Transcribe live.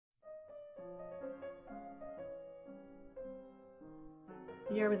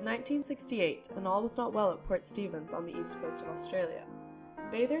The year was 1968, and all was not well at Port Stephens on the east coast of Australia.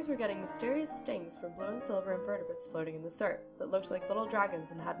 Bathers were getting mysterious stings from blue and silver invertebrates floating in the surf that looked like little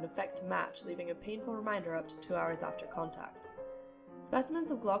dragons and had an effect to match, leaving a painful reminder up to 2 hours after contact.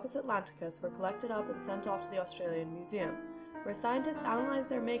 Specimens of Glaucus atlanticus were collected up and sent off to the Australian Museum, where scientists analyzed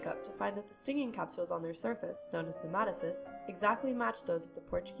their makeup to find that the stinging capsules on their surface, known as nematocysts, exactly matched those of the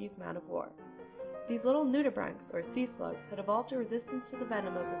Portuguese man-of-war. These little nudibranchs, or sea slugs, had evolved a resistance to the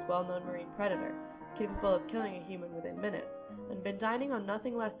venom of this well-known marine predator, capable of killing a human within minutes, and been dining on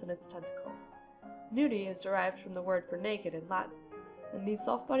nothing less than its tentacles. Nudi is derived from the word for naked in Latin, and these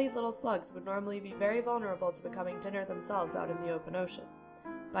soft-bodied little slugs would normally be very vulnerable to becoming dinner themselves out in the open ocean.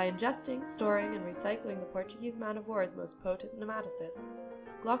 By ingesting, storing, and recycling the Portuguese man-of-war's most potent nematocysts,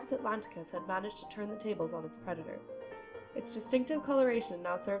 Glaucus atlanticus had managed to turn the tables on its predators. Its distinctive coloration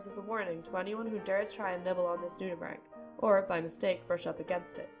now serves as a warning to anyone who dares try and nibble on this nudibranch, or, by mistake, brush up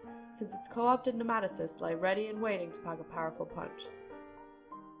against it, since its co-opted nematocysts lie ready and waiting to pack a powerful punch.